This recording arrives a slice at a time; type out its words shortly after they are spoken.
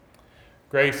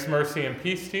Grace, mercy, and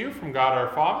peace to you from God our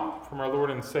Father, from our Lord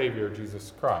and Savior,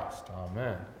 Jesus Christ.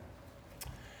 Amen.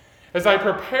 As I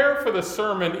prepare for the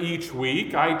sermon each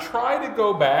week, I try to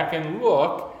go back and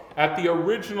look at the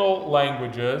original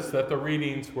languages that the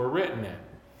readings were written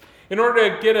in order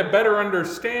to get a better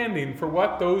understanding for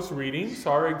what those readings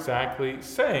are exactly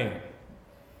saying.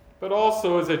 But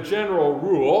also, as a general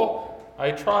rule,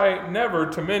 I try never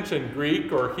to mention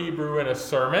Greek or Hebrew in a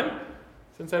sermon,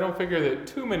 since I don't figure that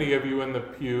too many of you in the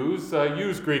pews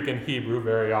use Greek and Hebrew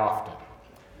very often.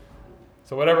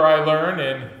 So whatever I learn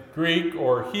in Greek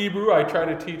or Hebrew, I try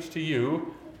to teach to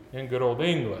you in good old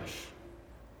English.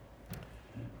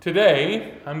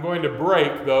 Today, I'm going to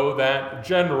break, though, that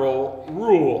general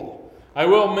rule. I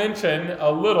will mention a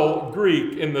little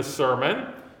Greek in the sermon.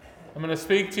 I'm going to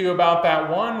speak to you about that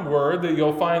one word that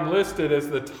you'll find listed as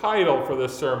the title for the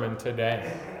sermon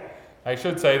today. I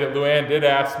should say that Luann did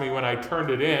ask me when I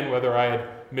turned it in whether I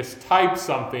had mistyped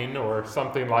something or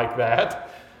something like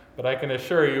that, but I can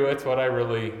assure you it's what I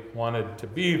really wanted to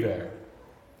be there.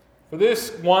 For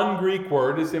this one Greek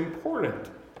word is important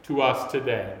to us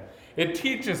today. It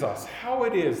teaches us how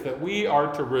it is that we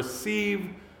are to receive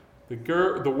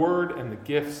the word and the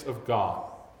gifts of God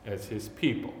as his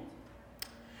people.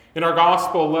 In our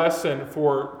gospel lesson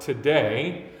for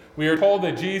today, we are told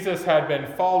that Jesus had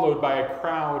been followed by a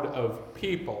crowd of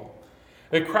people.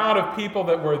 A crowd of people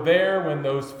that were there when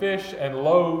those fish and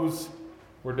loaves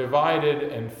were divided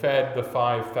and fed the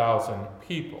 5,000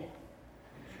 people.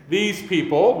 These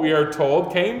people, we are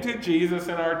told, came to Jesus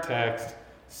in our text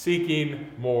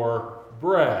seeking more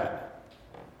bread.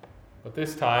 But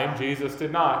this time, Jesus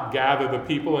did not gather the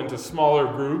people into smaller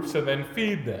groups and then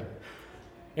feed them.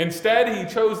 Instead,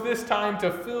 he chose this time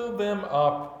to fill them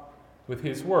up with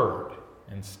his word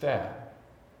instead.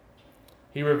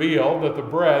 He revealed that the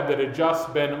bread that had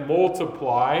just been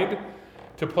multiplied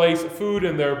to place food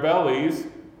in their bellies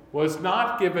was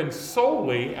not given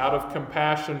solely out of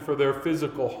compassion for their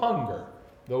physical hunger,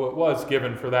 though it was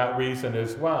given for that reason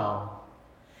as well.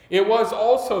 It was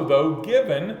also, though,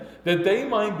 given that they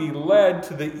might be led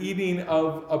to the eating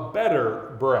of a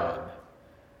better bread,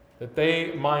 that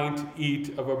they might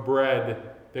eat of a bread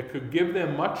that could give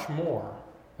them much more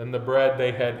than the bread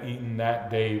they had eaten that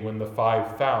day when the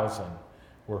 5,000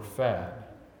 were fed.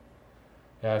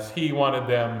 Yes, he wanted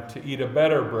them to eat a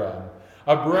better bread,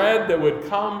 a bread that would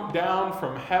come down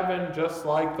from heaven just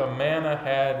like the manna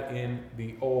had in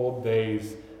the old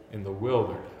days in the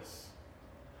wilderness.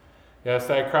 Yes,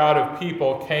 that crowd of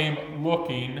people came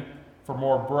looking for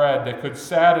more bread that could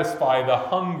satisfy the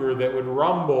hunger that would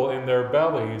rumble in their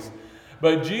bellies.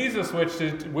 But Jesus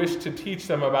wished to teach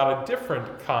them about a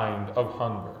different kind of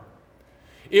hunger.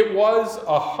 It was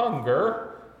a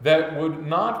hunger that would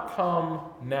not come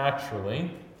naturally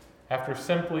after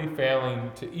simply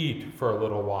failing to eat for a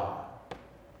little while.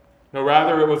 No,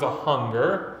 rather it was a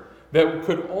hunger that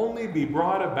could only be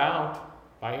brought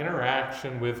about by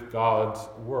interaction with God's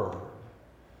word.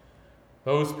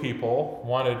 Those people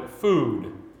wanted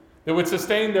food that would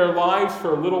sustain their lives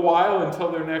for a little while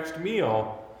until their next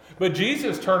meal. But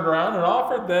Jesus turned around and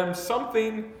offered them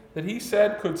something that he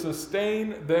said could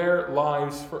sustain their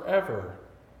lives forever,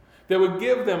 that would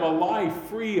give them a life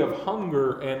free of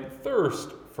hunger and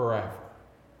thirst forever.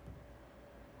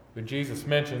 When Jesus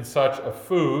mentioned such a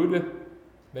food,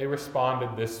 they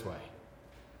responded this way: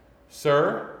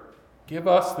 "Sir, give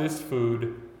us this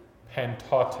food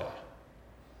pantata."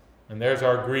 And there's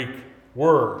our Greek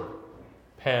word,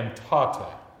 pantata.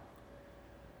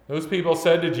 Those people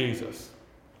said to Jesus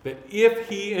that if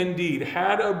he indeed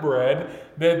had a bread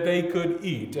that they could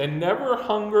eat and never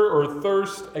hunger or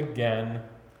thirst again,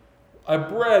 a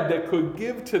bread that could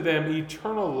give to them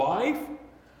eternal life,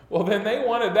 well, then they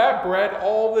wanted that bread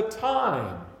all the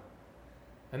time.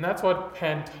 And that's what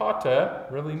pantata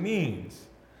really means.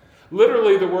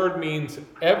 Literally, the word means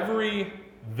every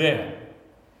then.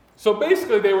 So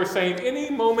basically, they were saying any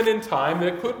moment in time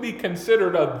that could be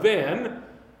considered a then,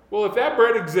 well, if that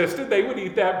bread existed, they would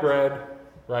eat that bread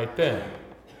right then.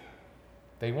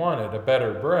 They wanted a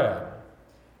better bread.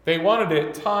 They wanted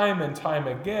it time and time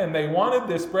again. They wanted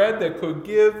this bread that could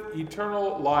give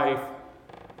eternal life,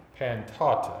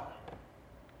 pantata.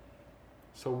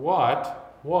 So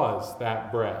what was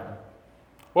that bread?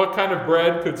 What kind of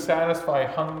bread could satisfy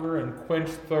hunger and quench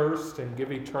thirst and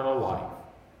give eternal life?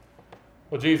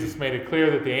 Well, Jesus made it clear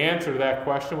that the answer to that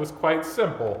question was quite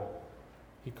simple.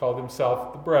 He called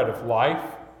himself the bread of life,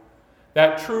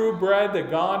 that true bread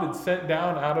that God had sent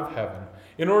down out of heaven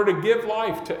in order to give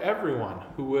life to everyone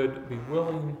who would be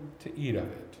willing to eat of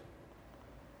it.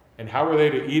 And how were they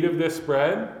to eat of this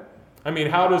bread? I mean,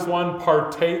 how does one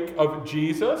partake of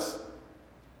Jesus?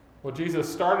 Well,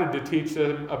 Jesus started to teach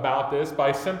them about this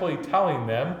by simply telling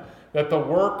them that the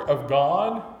work of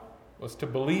God was to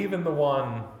believe in the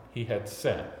one he had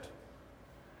sent.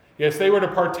 Yes, they were to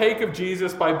partake of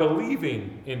Jesus by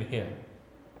believing in him.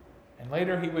 And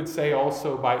later he would say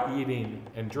also by eating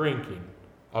and drinking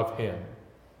of him.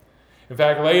 In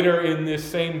fact, later in this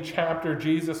same chapter,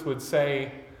 Jesus would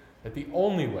say that the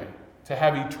only way to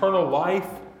have eternal life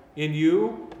in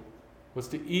you was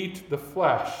to eat the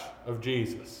flesh of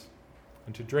Jesus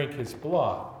and to drink his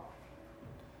blood.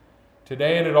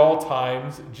 Today and at all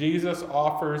times, Jesus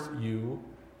offers you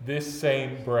this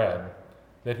same bread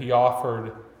that he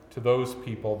offered to those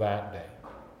people that day.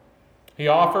 He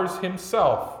offers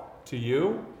himself to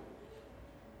you.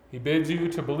 He bids you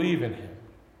to believe in him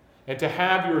and to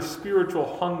have your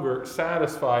spiritual hunger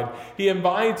satisfied. He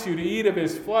invites you to eat of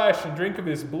his flesh and drink of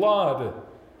his blood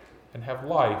and have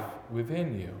life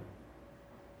within you.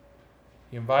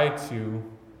 He invites you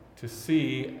to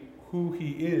see who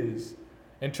he is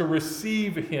and to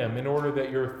receive him in order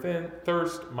that your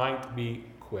thirst might be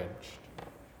quenched.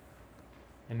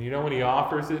 And you know when he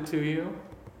offers it to you?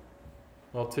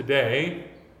 Well, today,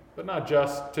 but not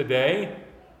just today,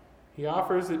 he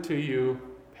offers it to you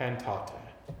pantate.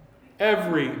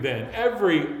 Every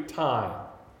time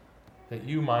that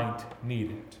you might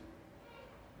need it.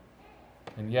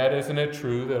 And yet, isn't it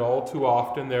true that all too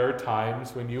often there are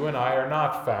times when you and I are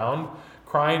not found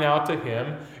crying out to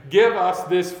him, "Give us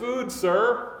this food,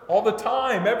 sir," all the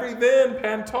time, every then,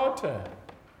 pantate.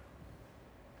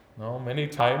 No, many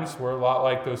times we're a lot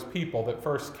like those people that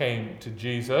first came to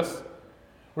Jesus.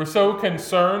 We're so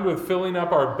concerned with filling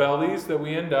up our bellies that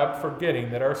we end up forgetting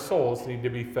that our souls need to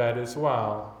be fed as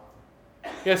well.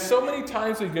 Yes, so many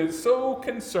times we get so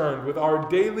concerned with our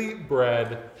daily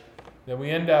bread that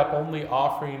we end up only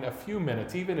offering a few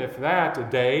minutes, even if that a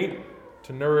day,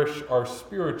 to nourish our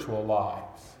spiritual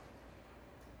lives.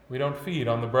 We don't feed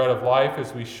on the bread of life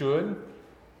as we should.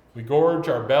 We gorge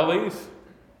our bellies,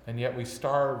 and yet we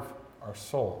starve our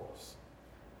souls.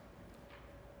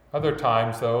 Other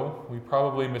times, though, we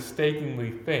probably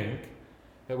mistakenly think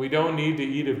that we don't need to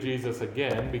eat of Jesus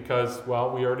again because,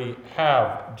 well, we already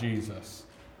have Jesus.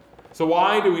 So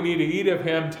why do we need to eat of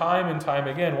him time and time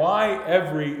again? Why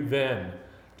every then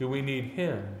do we need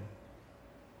him?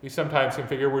 We sometimes can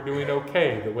figure we're doing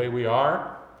okay the way we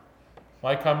are.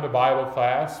 Why come to Bible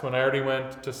class when I already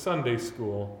went to Sunday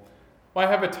school? Why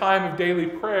have a time of daily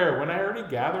prayer when I already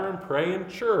gather and pray in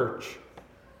church?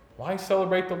 Why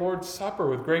celebrate the Lord's Supper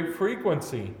with great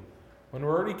frequency when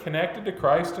we're already connected to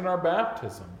Christ in our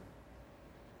baptism?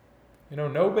 You know,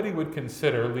 nobody would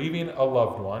consider leaving a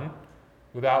loved one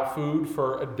without food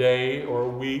for a day or a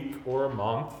week or a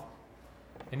month.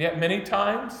 And yet many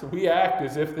times we act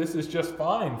as if this is just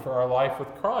fine for our life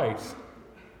with Christ.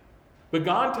 But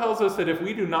God tells us that if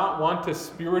we do not want to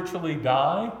spiritually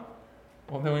die,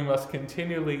 well, then we must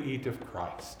continually eat of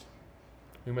Christ.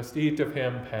 We must eat of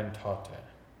him pantate.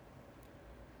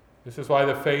 This is why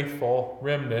the faithful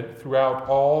remnant throughout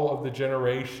all of the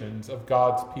generations of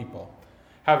God's people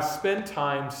have spent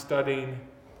time studying,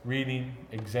 reading,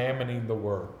 examining the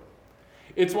Word.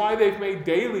 It's why they've made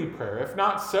daily prayer, if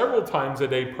not several times a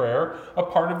day prayer, a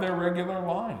part of their regular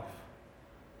life.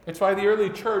 It's why the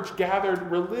early church gathered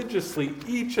religiously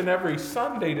each and every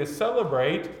Sunday to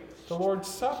celebrate the Lord's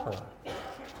Supper.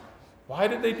 Why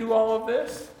did they do all of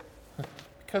this?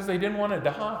 Because they didn't want to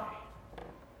die.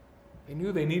 They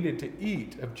knew they needed to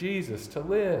eat of Jesus to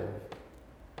live.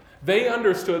 They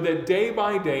understood that day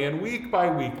by day and week by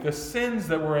week, the sins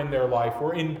that were in their life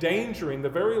were endangering the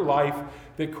very life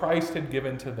that Christ had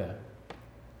given to them.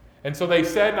 And so they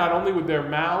said, not only with their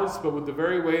mouths, but with the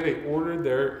very way they ordered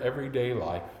their everyday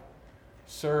life,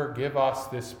 "Sir, give us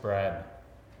this bread,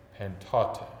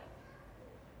 pantate."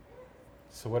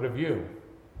 So what of you?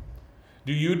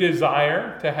 Do you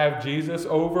desire to have Jesus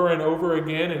over and over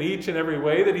again in each and every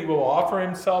way that he will offer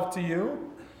himself to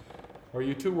you? Or are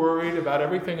you too worried about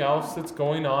everything else that's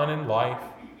going on in life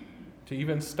to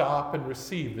even stop and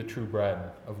receive the true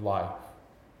bread of life?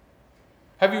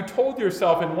 Have you told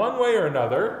yourself in one way or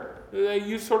another that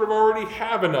you sort of already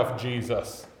have enough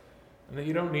Jesus and that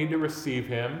you don't need to receive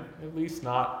him, at least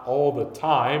not all the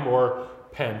time, or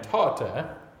pantate?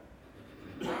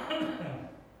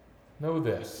 Know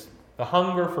this. The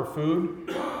hunger for food,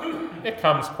 it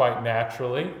comes quite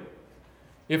naturally.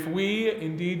 If we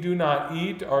indeed do not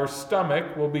eat, our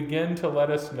stomach will begin to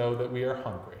let us know that we are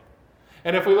hungry.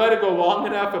 And if we let it go long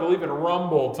enough, it'll even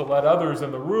rumble to let others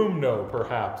in the room know,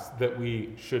 perhaps, that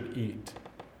we should eat.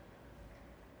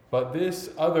 But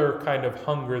this other kind of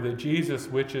hunger that Jesus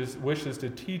wishes to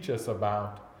teach us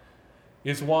about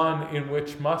is one in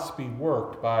which must be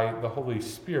worked by the Holy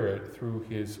Spirit through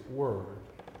his word.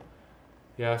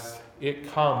 Yes,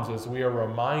 it comes as we are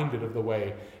reminded of the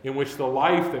way in which the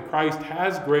life that Christ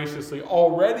has graciously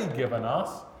already given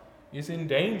us is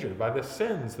endangered by the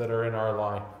sins that are in our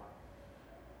life.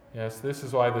 Yes, this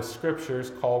is why the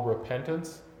Scriptures call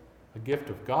repentance a gift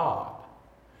of God.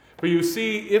 For you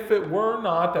see, if it were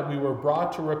not that we were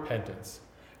brought to repentance,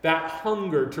 that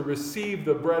hunger to receive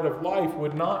the bread of life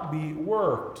would not be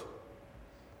worked.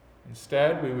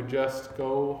 Instead, we would just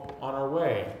go on our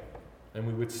way, and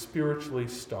we would spiritually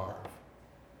starve.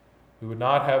 We would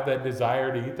not have that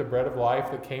desire to eat the bread of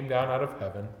life that came down out of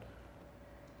heaven.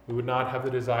 We would not have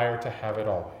the desire to have it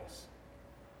always.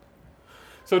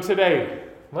 So today,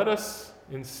 let us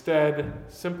instead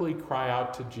simply cry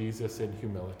out to Jesus in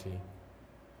humility.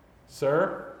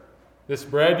 Sir, this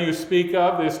bread you speak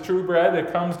of, this true bread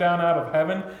that comes down out of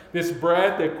heaven, this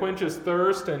bread that quenches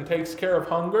thirst and takes care of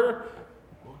hunger,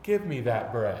 well, give me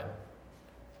that bread.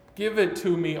 Give it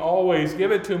to me always.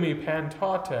 Give it to me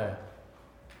pantate.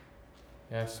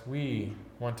 Yes, we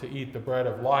want to eat the bread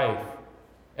of life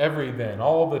every then,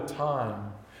 all the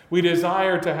time. We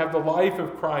desire to have the life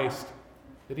of Christ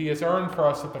that he has earned for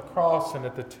us at the cross and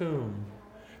at the tomb.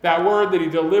 That word that he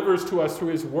delivers to us through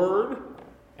his word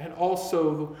and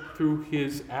also through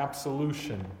his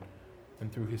absolution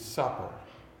and through his supper.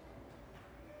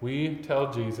 We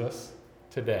tell Jesus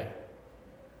today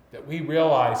that we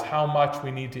realize how much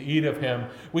we need to eat of him.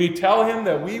 We tell him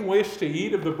that we wish to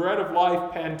eat of the bread of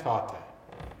life pantate.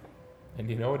 And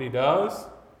you know what he does?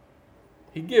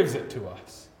 He gives it to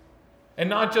us. And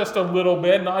not just a little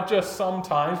bit, not just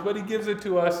sometimes, but he gives it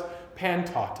to us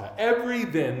pantate. Every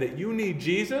then that you need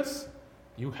Jesus,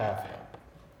 you have him.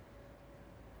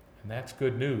 And that's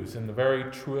good news in the very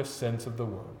truest sense of the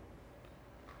word.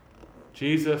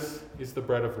 Jesus is the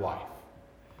bread of life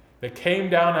that came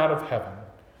down out of heaven,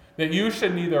 that you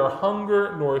should neither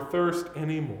hunger nor thirst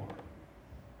anymore.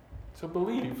 So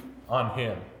believe on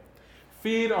him.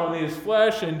 Feed on his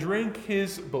flesh and drink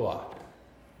his blood,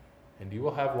 and you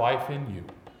will have life in you.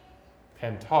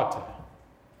 Pantate.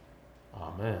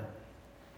 Amen.